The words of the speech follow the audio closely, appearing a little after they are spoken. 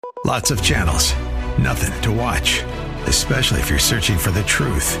Lots of channels, nothing to watch, especially if you're searching for the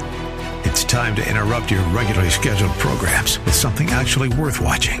truth. It's time to interrupt your regularly scheduled programs with something actually worth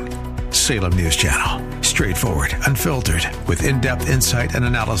watching. Salem News Channel. Straightforward, unfiltered, with in-depth insight and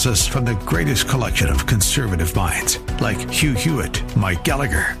analysis from the greatest collection of conservative minds like Hugh Hewitt, Mike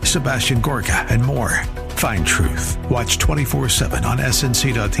Gallagher, Sebastian Gorka, and more. Find truth. Watch 24/7 on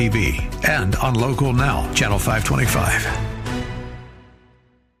snc.tv and on Local Now, Channel 525.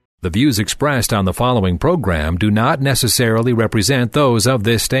 The views expressed on the following program do not necessarily represent those of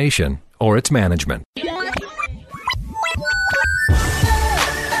this station or its management.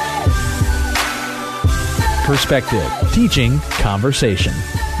 Perspective, teaching, conversation.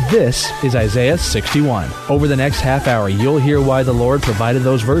 This is Isaiah 61. Over the next half hour, you'll hear why the Lord provided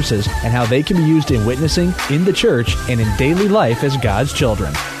those verses and how they can be used in witnessing, in the church, and in daily life as God's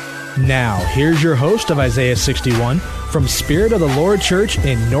children. Now, here's your host of Isaiah 61 from Spirit of the Lord Church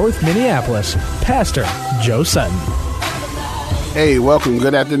in North Minneapolis, Pastor Joe Sutton. Hey, welcome.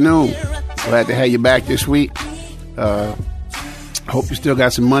 Good afternoon. Glad to have you back this week. Hope you still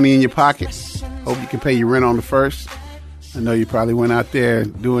got some money in your pocket. Hope you can pay your rent on the 1st. I know you probably went out there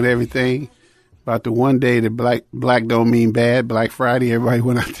doing everything. About the one day that black don't mean bad, Black Friday, everybody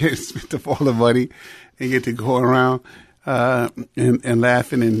went out there and spent up all the money and get to go around and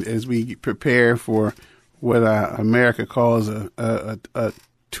laughing, and as we prepare for what America calls a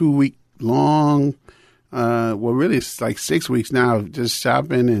 2-week long, well, really it's like 6 weeks now of just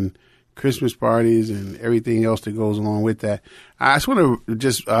shopping and Christmas parties and everything else that goes along with that. I just want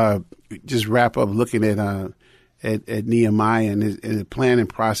to just wrap up looking at Nehemiah and the planning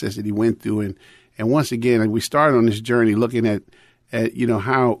process that he went through, and once again we started on this journey looking at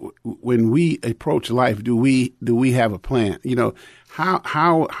how when we approach life, do we have a plan?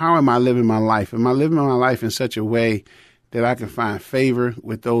 How am I living my life? Am I living my life in such a way that I can find favor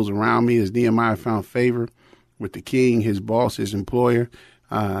with those around me, as Nehemiah found favor with the king, his boss, his employer?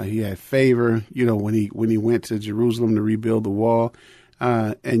 He had favor, when he went to Jerusalem to rebuild the wall,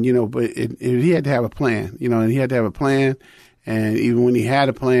 but he had to have a plan, and he had to have a plan. And even when he had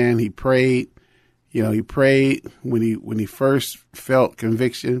a plan, he prayed. He prayed when he first felt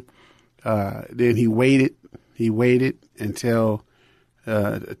conviction. Then he waited. He waited until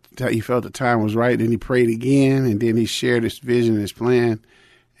he felt the time was right. Then he prayed again, and then he shared his vision and his plan.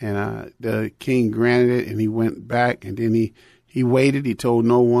 And the king granted it, and he went back. And then he waited. He told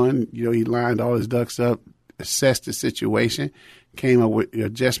no one. He lined all his ducks up, assessed the situation, came up with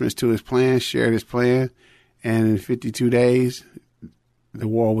adjustments to his plan, shared his plan, and in 52 days, the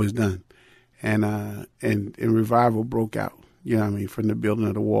wall was done. And revival broke out, from the building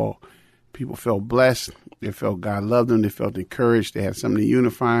of the wall. People felt blessed. They felt God loved them. They felt encouraged. They had something to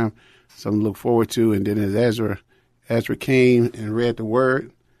unify them, something to look forward to. And then as Ezra came and read the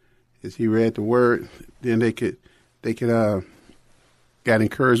word, as he read the word, then they could got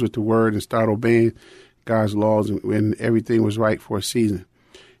encouraged with the word and start obeying God's laws, and when everything was right for a season.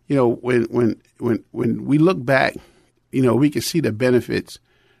 When we look back, we can see the benefits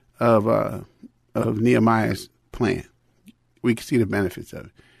of Nehemiah's plan. We can see the benefits of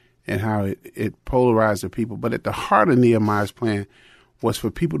it and how it polarized the people. But at the heart of Nehemiah's plan was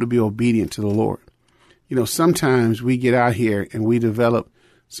for people to be obedient to the Lord. Sometimes we get out here and we develop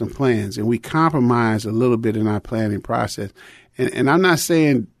some plans and we compromise a little bit in our planning process. And I'm not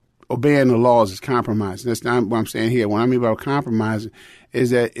saying obeying the laws is compromise. That's not what I'm saying here. What I mean by compromising is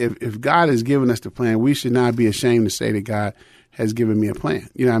that if God has given us the plan, we should not be ashamed to say that God has given me a plan.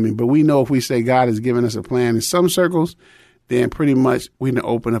 But we know if we say God has given us a plan in some circles, then pretty much we can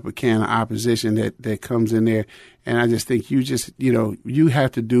open up a can of opposition that comes in there. And I just think you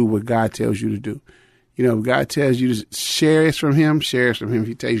have to do what God tells you to do. If God tells you to share it from him, share it from him. If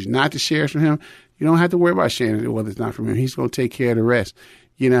he tells you not to share it from him, you don't have to worry about sharing it whether it's not from him. He's going to take care of the rest.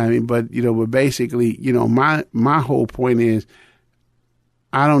 But basically, my whole point is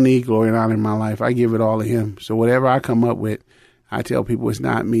I don't need glory and honor in my life. I give it all to him. So whatever I come up with, I tell people it's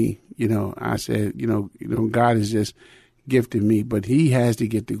not me. I said, God has just gifted me, but he has to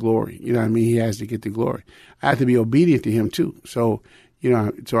get the glory. He has to get the glory. I have to be obedient to him too. So,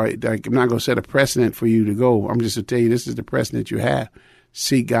 I'm not going to set a precedent for you to go. I'm just to tell you, this is the precedent you have.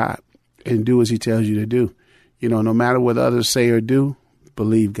 Seek God and do as he tells you to do. No matter what others say or do,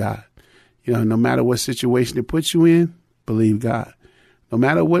 believe God. No matter what situation it puts you in, believe God. No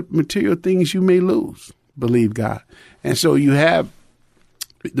matter what material things you may lose, believe God. And so you have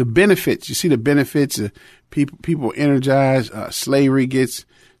the benefits. You see the benefits of people energized. Slavery gets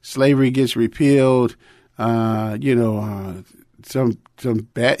repealed. Some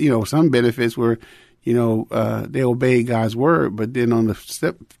benefits were, they obeyed God's word. But then on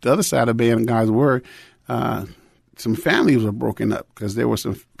the other side of obeying God's word, some families were broken up because there were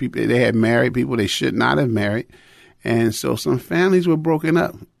some people, they had married people they should not have married. And so some families were broken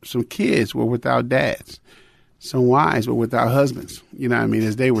up. Some kids were without dads. Some wives were without husbands.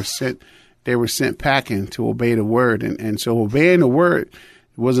 As they were sent packing to obey the word. And so obeying the word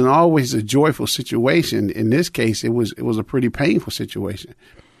wasn't always a joyful situation. In this case, it was a pretty painful situation.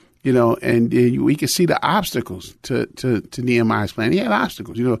 And we could see the obstacles to Nehemiah's plan. He had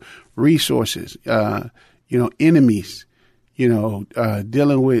obstacles, resources, enemies,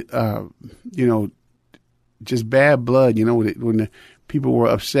 dealing with, just bad blood, when the people were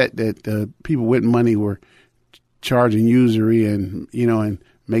upset that the people with money were charging usury and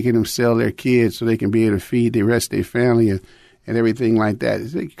making them sell their kids so they can be able to feed the rest of their family and everything like that.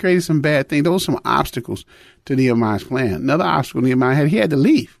 It created some bad things. Those were some obstacles to Nehemiah's plan. Another obstacle Nehemiah had, he had to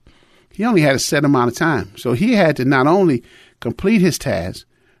leave. He only had a set amount of time. So he had to not only complete his task,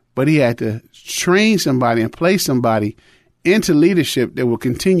 but he had to train somebody and place somebody into leadership that will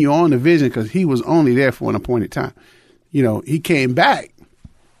continue on the vision because he was only there for an appointed time. He came back.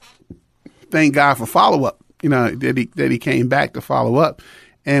 Thank God for follow-up, that he came back to follow up.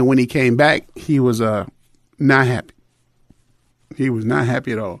 And when he came back, he was not happy. He was not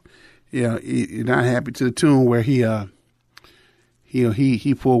happy at all. He not happy to the tune where he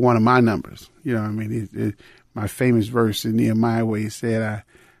pulled one of my numbers. My famous verse in Nehemiah where he said,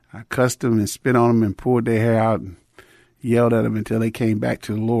 I cussed them and spit on them and pulled their hair out and yelled at them until they came back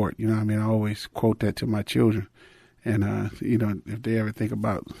to the Lord. I always quote that to my children. And, if they ever think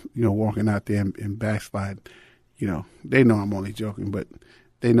about, walking out there and backslide, they know I'm only joking, but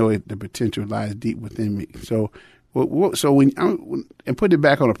they know the potential lies deep within me. So and put it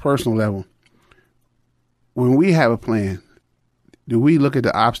back on a personal level, when we have a plan, do we look at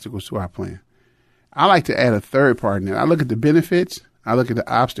the obstacles to our plan? I like to add a third part in that. I look at the benefits, I look at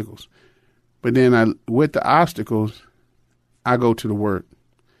the obstacles, but then with the obstacles, I go to the word.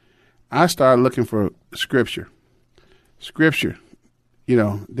 I start looking for scripture,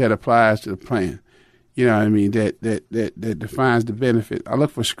 that applies to the plan. That defines the benefit. I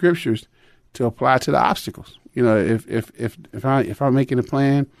look for scriptures to apply to the obstacles. If I'm making a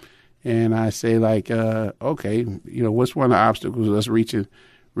plan and I say okay, what's one of the obstacles of us reaching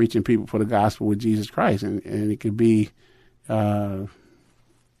people for the gospel with Jesus Christ? And it could be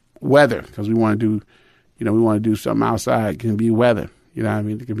weather, because we want to do something outside. It can be weather.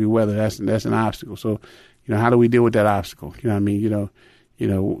 It can be weather. That's an obstacle. So, how do we deal with that obstacle?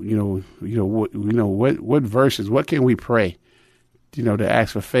 What verses, what can we pray, to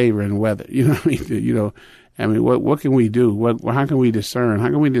ask for favor in weather? What can we do? How can we discern? How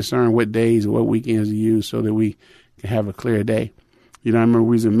can we discern what days or what weekends to use so that we can have a clear day? I remember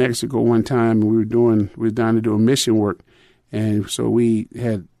we was in Mexico one time and we were down to do a mission work. And so we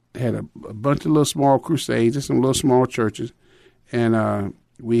had a bunch of little small crusades and some little small churches. And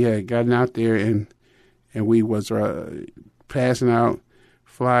we had gotten out there and we was passing out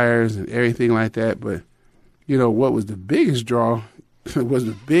flyers and everything like that. But, what was the biggest draw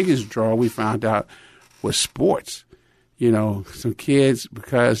we found out was sports. Some kids,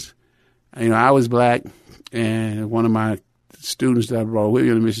 because, I was black and one of my students that I brought with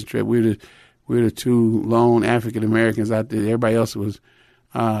me on the mission trip, we were the two lone African Americans out there. Everybody else was,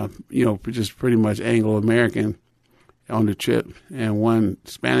 just pretty much Anglo-American on the trip, and one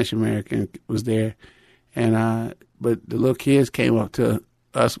Spanish American was there. And but the little kids came up to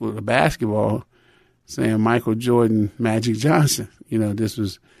us with a basketball saying Michael Jordan, Magic Johnson. This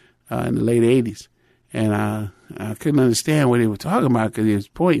was in the late 80s. And I couldn't understand what they were talking about because he was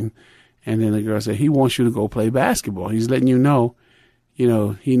pointing. And then the girl said, he wants you to go play basketball. He's letting you know, he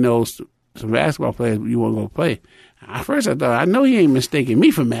knows some basketball players you want to go play. At first I thought, I know he ain't mistaking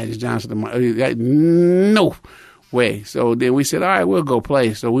me for Magic Johnson. No way. So then we said, all right, we'll go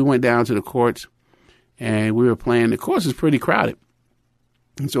play. So we went down to the courts and we were playing. The course is pretty crowded.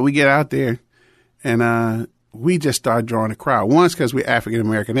 And so we get out there and we just started drawing a crowd. Once because we're African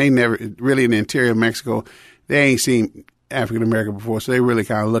American. They never, really in the interior of Mexico, they ain't seen African American before, so they really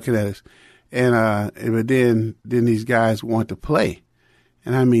kind of looking at us. And but then these guys want to play.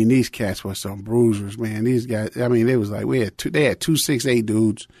 And these cats were some bruisers, man. These guys, it was like they had 2 6'8"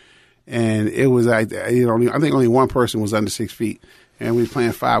 dudes, and it was like I think only one person was under 6 feet, and we were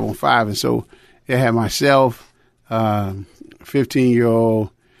playing 5-on-5. And so they had myself,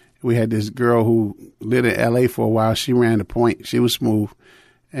 15-year-old. We had this girl who lived in L.A. for a while. She ran the point. She was smooth,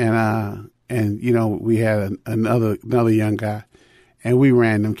 and we had another young guy, and we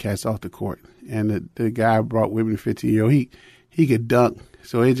ran them cats off the court. And the guy brought with me, 15-year-old. He could dunk,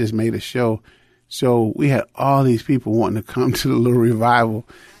 so it just made a show So we had all these people wanting to come to the little revival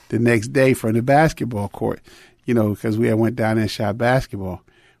the next day from the basketball court, you know, because we had went down there and shot basketball.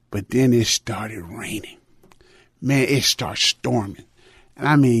 But then it started raining. Man, it started storming. And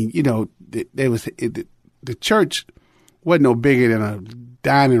I mean, you know, the church wasn't no bigger than a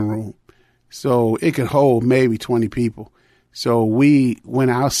dining room. So it could hold maybe 20 people. So we went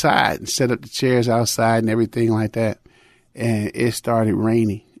outside and set up the chairs outside and everything like that. And it started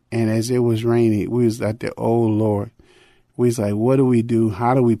raining. And as it was raining, we was like, oh, Lord. We was like, what do we do?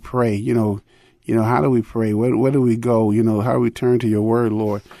 How do we pray? You know, how do we pray? Where do we go? You know, how do we turn to your word,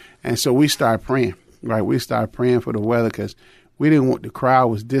 Lord? And so we started praying, right? We started praying for the weather because we didn't want the crowd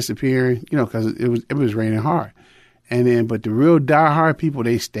was disappearing, you know, because it was raining hard. And then, but the real diehard people,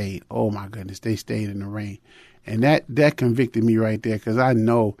 they stayed. Oh, my goodness, they stayed in the rain. And that convicted me right there because I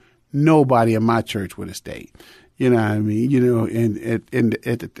know nobody in my church would have stayed. You know what I mean? You know, and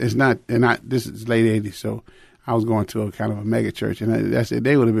it's not, this is late 80s, so I was going to a kind of a mega church, and that's it.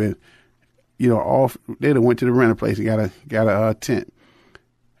 They would have been, you know, they'd have went to the rental place and got a tent.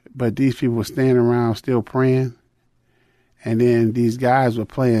 But these people were standing around still praying, and then these guys were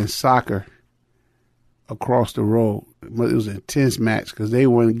playing soccer across the road. It was an intense match because they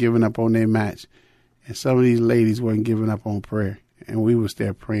weren't giving up on their match, and some of these ladies weren't giving up on prayer, and we was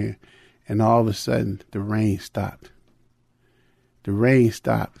there praying. And all of a sudden, the rain stopped. The rain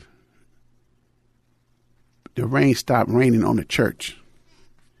stopped. The rain stopped raining on the church.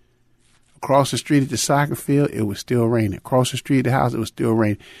 Across the street at the soccer field, it was still raining. Across the street at the house, it was still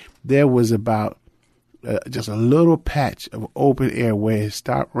raining. There was about just a little patch of open air where it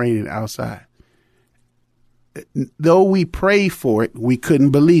stopped raining outside. Though we prayed for it, we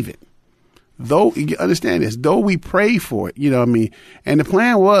couldn't believe it. Though, you understand this, though we prayed for it, you know what I mean? And the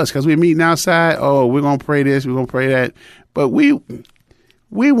plan was, because we're meeting outside, oh, we're going to pray this, we're going to pray that. But we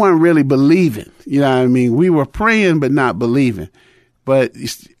weren't really believing, you know what I mean? We were praying but not believing. But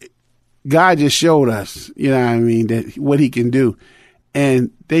God just showed us, you know what I mean, that what he can do.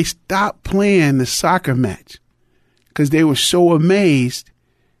 And they stopped playing the soccer match because they were so amazed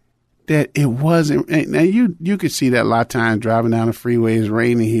that it wasn't. Now, you could see that a lot of times driving down the freeway, it's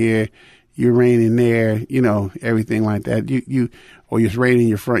raining here. You're raining there, you know, everything like that. Or it's raining in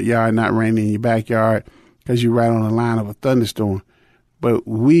your front yard, not raining in your backyard because you're right on the line of a thunderstorm. But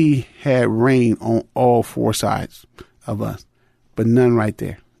we had rain on all four sides of us, but none right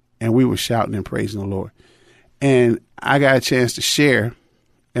there. And we were shouting and praising the Lord. And I got a chance to share,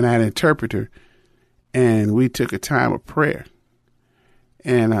 and I had an interpreter, and we took a time of prayer.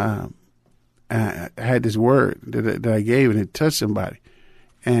 And I had this word that I gave, and it touched somebody.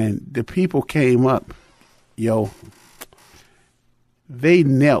 And the people came up, they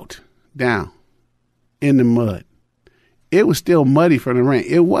knelt down in the mud. It was still muddy from the rain.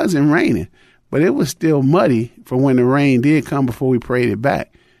 It wasn't raining, but it was still muddy from when the rain did come before we prayed it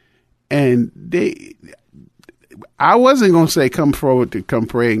back. And I wasn't going to say come forward to come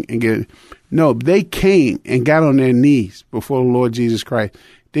pray and get it. No, they came and got on their knees before the Lord Jesus Christ.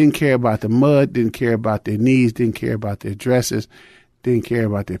 Didn't care about the mud, didn't care about their knees, didn't care about their dresses, didn't care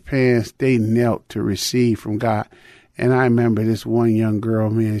about their pants. They knelt to receive from God. And I remember this one young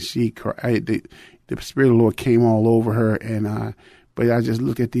girl, man, she cried. The Spirit of the Lord came all over her. But I just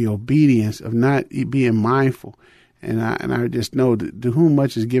look at the obedience of not being mindful. And I just know that to whom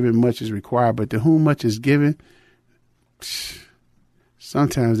much is given, much is required. But to whom much is given,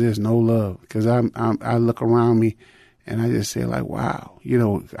 sometimes there's no love. Because I look around me and I just say like, wow, you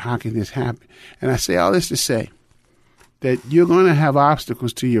know, how can this happen? And I say all this to say that you're going to have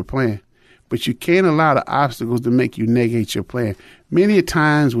obstacles to your plan, but you can't allow the obstacles to make you negate your plan. Many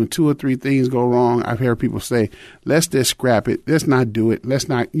times when 2 or 3 things go wrong, I've heard people say, let's just scrap it. Let's not do it. Let's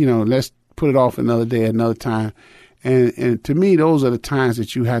not, let's put it off another day, another time. And to me, those are the times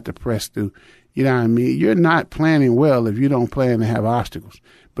that you have to press through. You know what I mean? You're not planning well if you don't plan to have obstacles,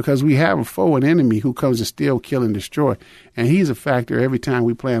 because we have a foe, an enemy who comes to steal, kill, and destroy. And he's a factor every time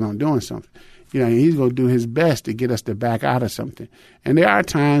we plan on doing something. He's going to do his best to get us to back out of something. And there are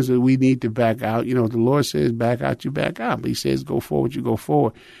times that we need to back out. The Lord says, back out, you back out. But he says, go forward, you go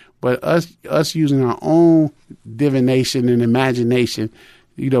forward. But us using our own divination and imagination,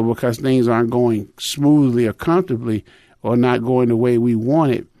 because things aren't going smoothly or comfortably or not going the way we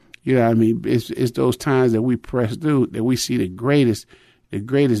want it, it's those times that we press through that we see the greatest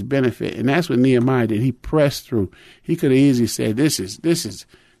benefit. And that's what Nehemiah did. He pressed through. He could have easily said,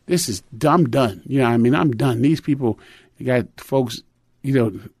 I'm done. I'm done. These people, they got folks,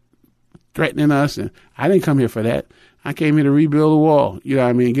 threatening us. And I didn't come here for that. I came here to rebuild the wall,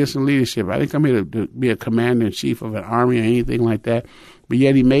 get some leadership. I didn't come here to be a commander in chief of an army or anything like that. but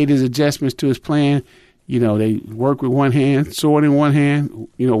yet he made his adjustments to his plan. They work with one hand, sword in one hand,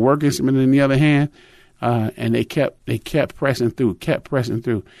 work instrument in the other hand, and they kept pressing through,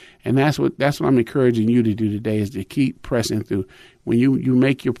 and that's what I'm encouraging you to do today, is to keep pressing through. When you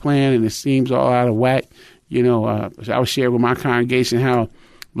make your plan and it seems all out of whack, I was sharing with my congregation how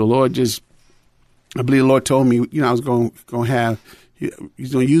the Lord I believe the Lord told me, I was going to have,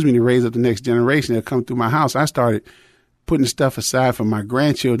 He's going to use me to raise up the next generation that come through my house. I started putting stuff aside for my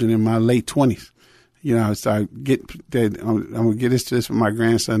grandchildren in my late 20s. I started I'm going to get this for my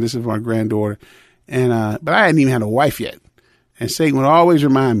grandson. This is for my granddaughter. And, but I hadn't even had a wife yet. And Satan would always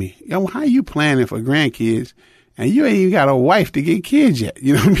remind me, how are you planning for grandkids? And you ain't even got a wife to get kids yet.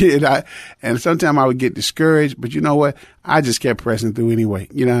 You know what I mean? And sometimes I would get discouraged, but you know what? I just kept pressing through anyway.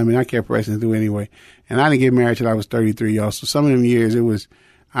 You know what I mean? I kept pressing through anyway. And I didn't get married till I was 33, y'all. So some of them years,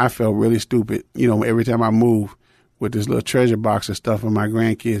 I felt really stupid, every time I moved with this little treasure box of stuff for my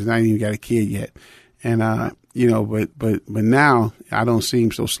grandkids, and I ain't even got a kid yet. And, but now I don't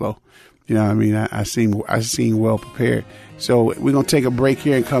seem so slow. You know what I mean? I seem well prepared. So we're going to take a break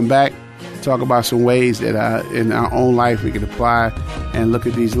here and come back, talk about some ways that in our own life we can apply and look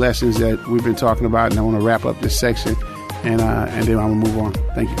at these lessons that we've been talking about. And I want to wrap up this section, and then I'm going to move on.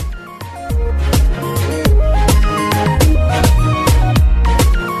 Thank you.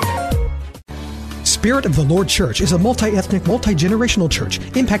 Spirit of the Lord Church is a multi-ethnic, multi-generational church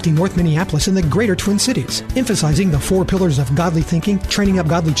impacting North Minneapolis and the greater Twin Cities, emphasizing the 4 pillars of godly thinking, training up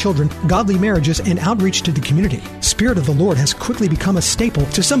godly children, godly marriages, and outreach to the community. Spirit of the Lord has quickly become a staple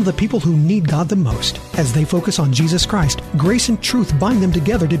to some of the people who need God the most. As they focus on Jesus Christ, grace and truth bind them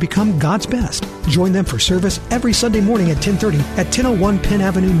together to become God's best. Join them for service every Sunday morning at 10:30 at 1001 Penn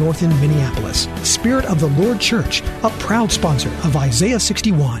Avenue North in Minneapolis. Spirit of the Lord Church, a proud sponsor of Isaiah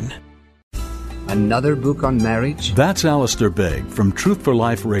 61. Another book on marriage? That's Alistair Begg from Truth for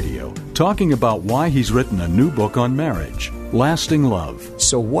Life Radio, talking about why he's written a new book on marriage, Lasting Love.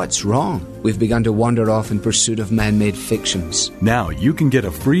 So what's wrong? We've begun to wander off in pursuit of man-made fictions. Now you can get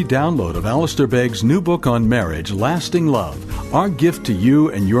a free download of Alistair Begg's new book on marriage, Lasting Love, our gift to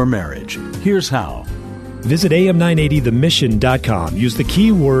you and your marriage. Here's how. Visit am980themission.com. Use the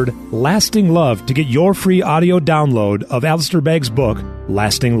keyword Lasting Love to get your free audio download of Alistair Begg's book,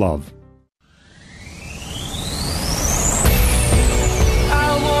 Lasting Love.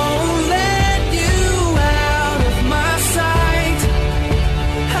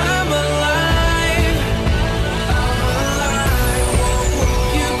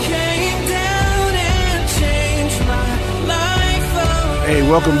 Hey,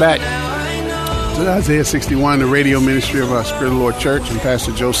 welcome back to Isaiah 61, the radio ministry of our Spirit of the Lord Church, and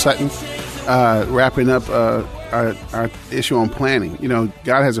Pastor Joe Sutton, wrapping up our issue on planning.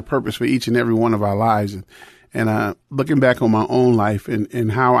 God has a purpose for each and every one of our lives, and looking back on my own life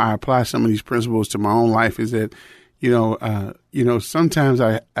and how I apply some of these principles to my own life is that, sometimes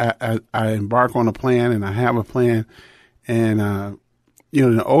I embark on a plan and I have a plan, and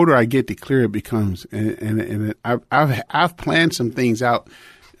the older I get, the clearer it becomes. And I've planned some things out,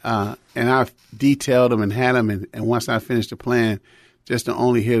 and I've detailed them and had them. And once I finished the plan, just to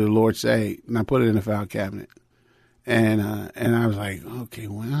only hear the Lord say, "Now put it in the file cabinet." And I was like, okay,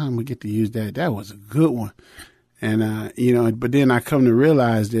 well, I'm gonna get to use that. That was a good one. And but then I come to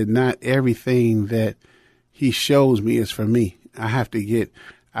realize that not everything that He shows me is for me. I have to get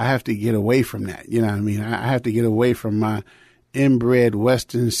away from that. You know what I mean? I have to get away from my inbred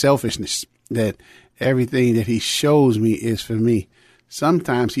Western selfishness, that everything that He shows me is for me.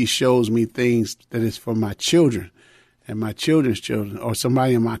 Sometimes He shows me things that is for my children and my children's children or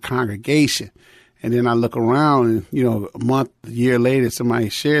somebody in my congregation. And then I look around and, a month, a year later, somebody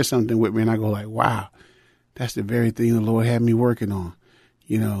shares something with me and I go like, wow, that's the very thing the Lord had me working on.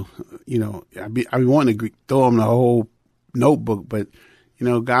 I be wanting to throw them the whole notebook, but,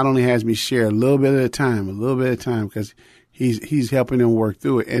 God only has me share a little bit at a time, because He's helping them work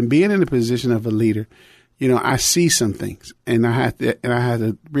through it. And being in the position of a leader, I see some things, and I have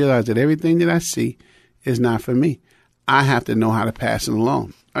to realize that everything that I see is not for me. I have to know how to pass it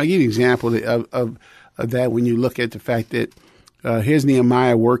along. I'll give you an example of that when you look at the fact that here's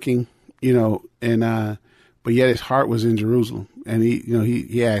Nehemiah working, but yet his heart was in Jerusalem, and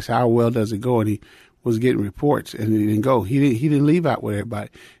he asked, how well does it go? And he was getting reports, and he didn't go. He didn't leave out with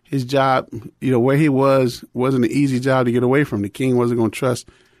everybody. His job, where he wasn't an easy job to get away from. The king wasn't going to trust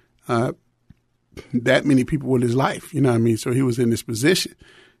that many people with his life. You know what I mean? So he was in this position.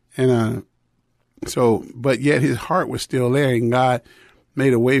 And but yet his heart was still there, and God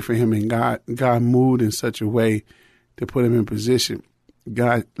made a way for him, and God moved in such a way to put him in position.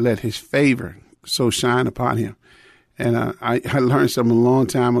 God let His favor so shine upon him. And I learned something a long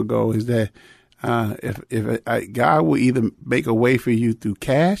time ago is that if God will either make a way for you through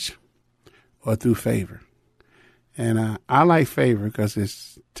cash or through favor. And I like favor because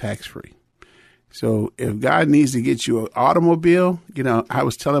it's tax-free. So if God needs to get you an automobile, I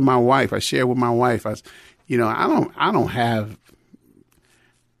was telling my wife, I shared with my wife, I don't have,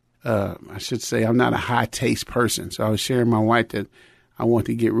 I should say I'm not a high taste person. So I was sharing with my wife that I want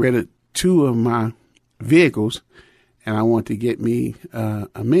to get rid of 2 of my vehicles and I want to get me a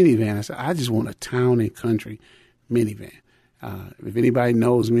minivan. I said, I just want a town and country minivan. If anybody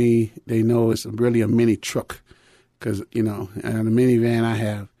knows me, they know it's really a mini truck because, in a minivan I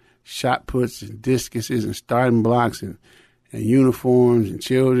have shot puts and discuses and starting blocks and uniforms and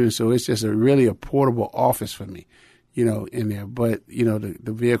children. So it's just really a portable office for me, in there. But, the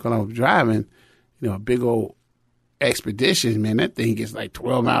vehicle I was driving, a big old Expedition, man, that thing gets like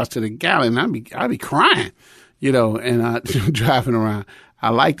 12 miles to the gallon. I'd be crying, and driving around. I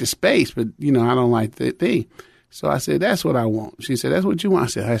like the space, but, I don't like the thing. So I said, that's what I want. She said, that's what you want? I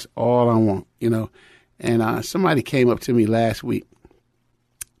said, that's all I want, And somebody came up to me last week,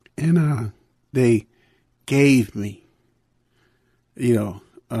 and they gave me,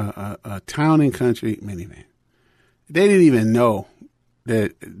 a town and country minivan. They didn't even know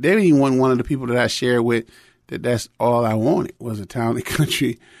that. They didn't even want one of the people that I shared with that's all I wanted was a town and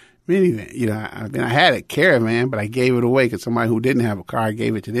country minivan. I had a Caravan, but I gave it away because somebody who didn't have a car, I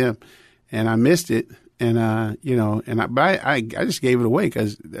gave it to them, and I missed it. And I just gave it away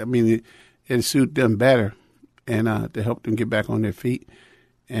because it suited them better, and to help them get back on their feet.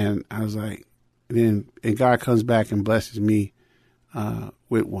 And I was like, and God comes back and blesses me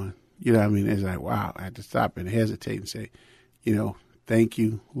with one. It's like, wow. I had to stop and hesitate and say, thank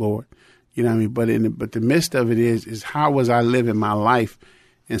you, Lord. But the midst of it is how was I living my life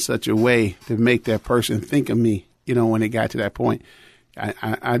in such a way to make that person think of me, when it got to that point.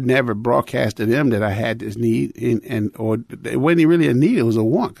 I never broadcast to them that I had this need, or it wasn't really a need, it was a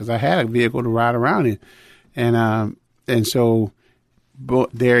want, because I had a vehicle to ride around in. And so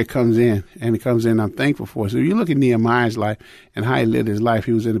there it comes in, and it comes in, I'm thankful for it. So you look at Nehemiah's life and how he lived his life,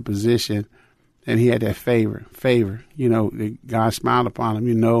 he was in a position, and he had that favor, God smiled upon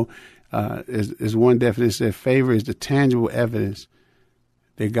him, As one definition said, favor is the tangible evidence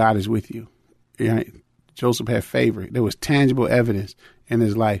that God is with you. Right? Joseph had favor. There was tangible evidence in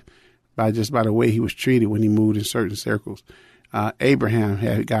his life by the way he was treated when he moved in certain circles. Abraham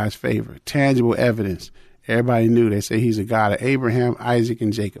had God's favor, tangible evidence. Everybody knew. They say he's a God of Abraham, Isaac,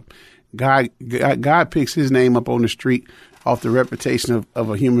 and Jacob. God picks his name up on the street off the reputation of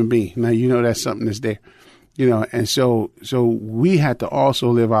a human being. Now, that's something that's there. And so we had to also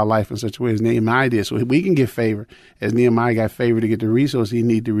live our life in such a way as Nehemiah did. So we can get favor as Nehemiah got favor to get the resources he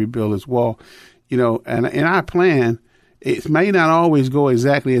needed to rebuild his wall. And in our plan, it may not always go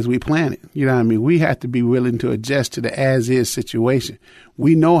exactly as we plan it. We have to be willing to adjust to the as-is situation.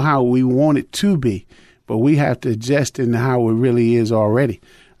 We know how we want it to be, but we have to adjust into how it really is already.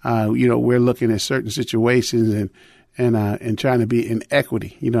 We're looking at certain situations and trying to be in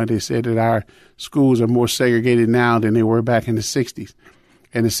equity. They said that our schools are more segregated now than they were back in the 60s.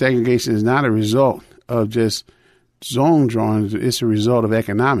 And the segregation is not a result of just zone drawing. It's a result of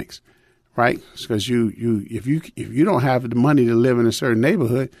economics, right? Because if you don't have the money to live in a certain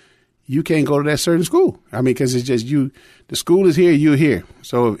neighborhood, you can't go to that certain school. Because it's just you. The school is here, you're here.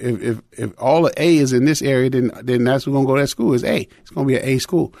 So if all the A is in this area, then that's who's going to go to that school is A. It's going to be an A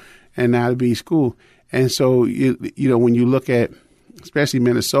school and not a B school. And so, when you look at, especially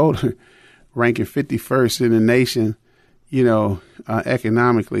Minnesota, ranking 51st in the nation,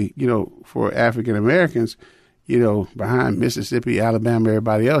 economically, for African Americans, behind Mississippi, Alabama,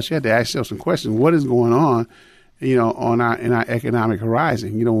 everybody else, you have to ask yourself some questions. What is going on, in our economic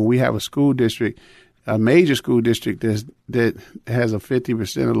horizon? When we have a school district, a major school district that has a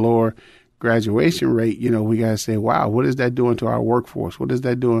 50% or lower graduation rate, we got to say, wow, what is that doing to our workforce? What is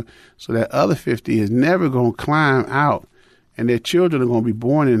that doing? So that other 50 is never going to climb out, and their children are going to be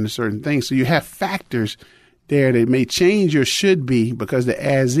born into certain things. So you have factors there that may change your should be because the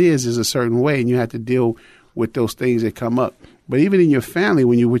as is a certain way, and you have to deal with those things that come up. But even in your family,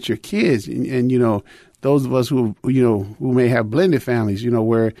 when you're with your kids, and those of us who may have blended families,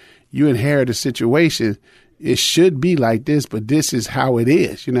 where you inherit a situation, it should be like this, but this is how it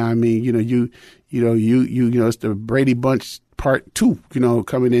is. It's the Brady Bunch part 2,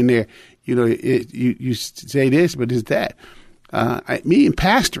 coming in there. You say this, but it's that. Me in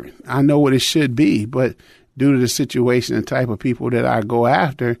pastoring, I know what it should be, but due to the situation and type of people that I go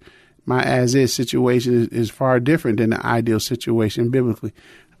after, my as-is situation is far different than the ideal situation biblically.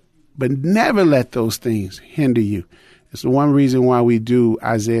 But never let those things hinder you. It's the one reason why we do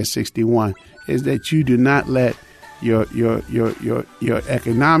Isaiah 61 is that you do not let your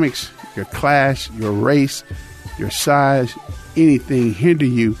economics, your class, your race, your size, anything hinder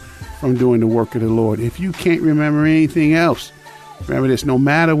you from doing the work of the Lord. If you can't remember anything else, remember this: no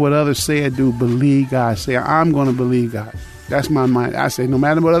matter what others say or do, believe God. Say, I'm going to believe God. That's my mind. I say, no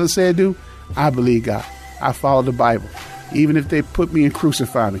matter what others say or do, I believe God. I follow the Bible, even if they put me and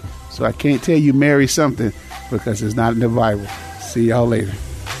crucify me. So I can't tell you marry something because it's not in the Bible. See y'all later.